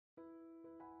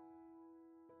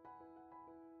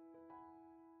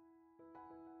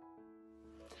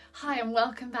Hi and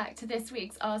welcome back to this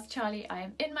week's Ask Charlie. I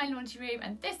am in my laundry room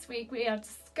and this week we are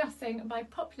discussing by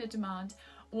popular demand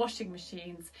washing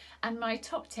machines and my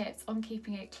top tips on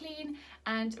keeping it clean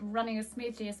and running as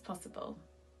smoothly as possible.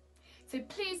 So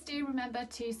please do remember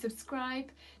to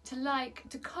subscribe, to like,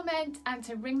 to comment and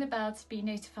to ring the bell to be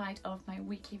notified of my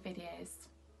weekly videos.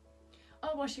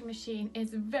 Our washing machine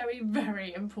is very,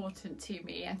 very important to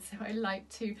me, and so I like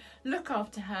to look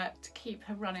after her to keep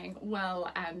her running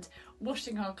well and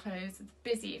washing our clothes. It's a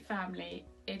busy family.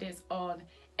 It is on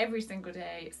every single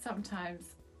day,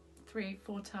 sometimes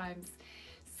 3-4 times.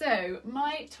 So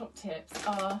my top tips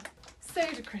are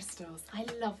soda crystals. I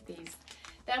love these.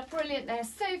 They're brilliant, they're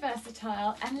so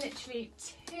versatile, and literally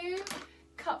 2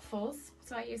 cupfuls,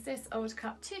 so I use this old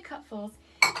cup, 2 cupfuls,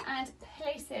 and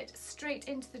place it straight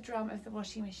into the drum of the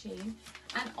washing machine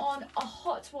and on a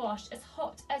hot wash, as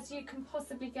hot as you can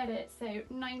possibly get it, so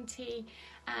 90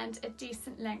 and a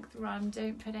decent length run.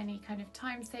 Don't put any kind of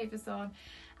time savers on,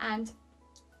 and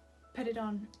put it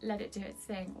on, let it do its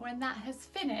thing. When that has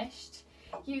finished,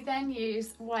 you then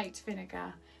use white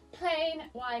vinegar, plain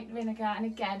white vinegar, and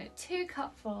again 2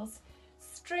 cupfuls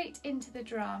straight into the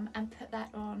drum and put that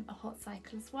on a hot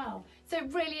cycle as well. So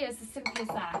it really is as simple as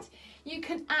that. You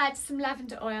can add some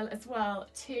lavender oil as well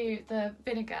to the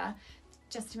vinegar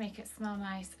just to make it smell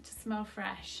nice, to smell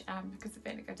fresh, because the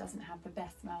vinegar doesn't have the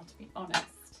best smell, to be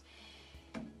honest.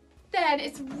 Then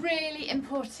it's really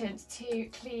important to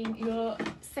clean your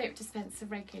soap dispenser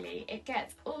regularly. It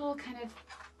gets all kind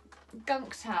of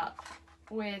gunked up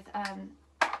with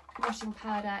washing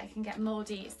powder, it can get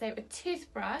mouldy, so a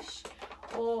toothbrush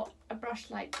or a brush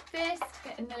like this to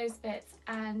get in those bits,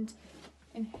 and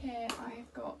in here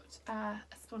I've got a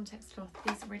Spontex cloth.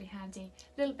 These are really handy.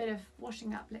 A little bit of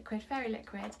washing up liquid, fairy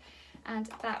liquid, and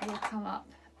that will come up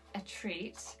a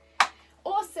treat.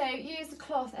 Also use a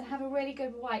cloth and have a really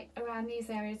good wipe around these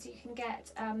areas. You can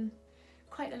get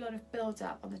quite a lot of build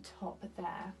up on the top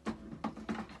there.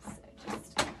 So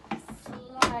just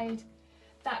slide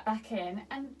that back in,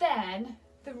 and then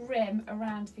the rim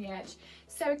around the edge.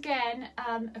 So again,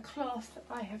 a cloth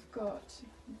I have got,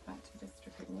 in fact I'm just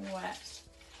dripping wet,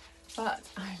 but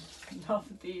I love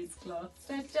these cloths,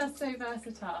 they're just so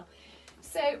versatile.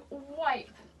 So wipe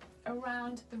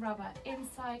around the rubber,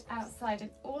 inside, outside,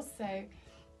 and also,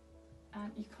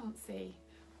 you can't see,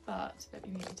 but let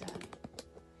me move it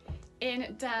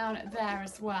down, down there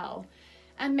as well.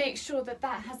 And make sure that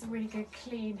that has a really good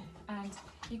clean and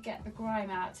you get the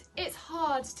grime out. It's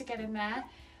hard to get in there,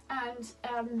 and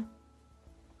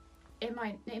it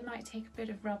might take a bit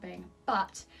of rubbing,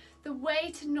 but the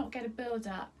way to not get a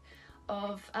build-up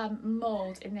of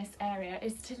mould in this area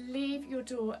is to leave your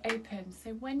door open.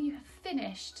 So when you have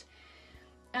finished,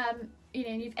 you know,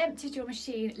 and you've emptied your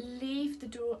machine, leave the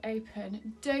door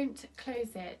open, don't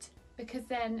close it, because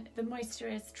then the moisture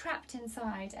is trapped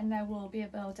inside and there will be a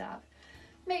build-up.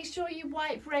 Make sure you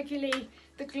wipe regularly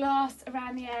the glass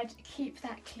around the edge, keep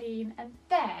that clean, and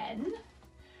then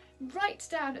right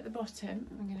down at the bottom,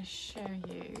 I'm going to show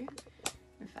you,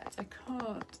 in fact I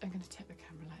can't, I'm going to tip the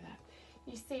camera like that.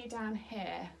 You see down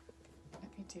here,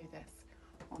 let me do this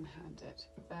one-handed,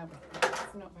 bear with me,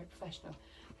 it's not very professional,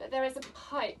 but there is a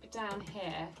pipe down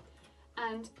here,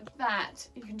 and that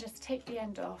you can just take the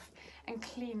end off and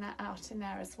clean that out in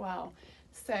there as well.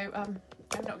 So I'm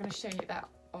not going to show you that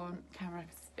on camera,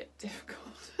 it's a bit difficult.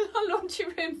 Our laundry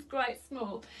room's quite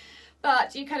small,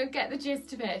 but you kind of get the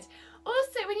gist of it.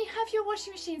 Also, when you have your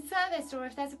washing machine serviced, or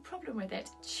if there's a problem with it,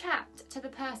 chat to the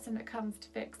person that comes to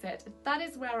fix it. That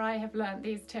is where I have learned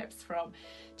these tips from,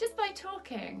 just by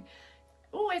talking.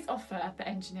 Always offer the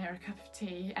engineer a cup of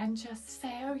tea and just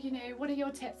say, oh, you know, what are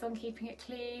your tips on keeping it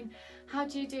clean? How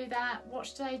do you do that? What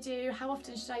should I do? How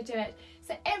often should I do it?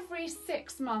 So every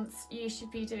 6 months you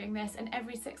should be doing this, and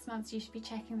every 6 months you should be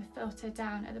checking the filter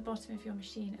down at the bottom of your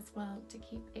machine as well to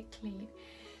keep it clean.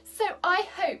 So I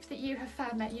hope that you have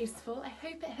found that useful. I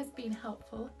hope it has been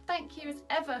helpful. Thank you as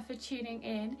ever for tuning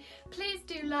in. Please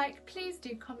do like, please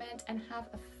do comment, and have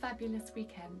a fabulous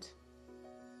weekend.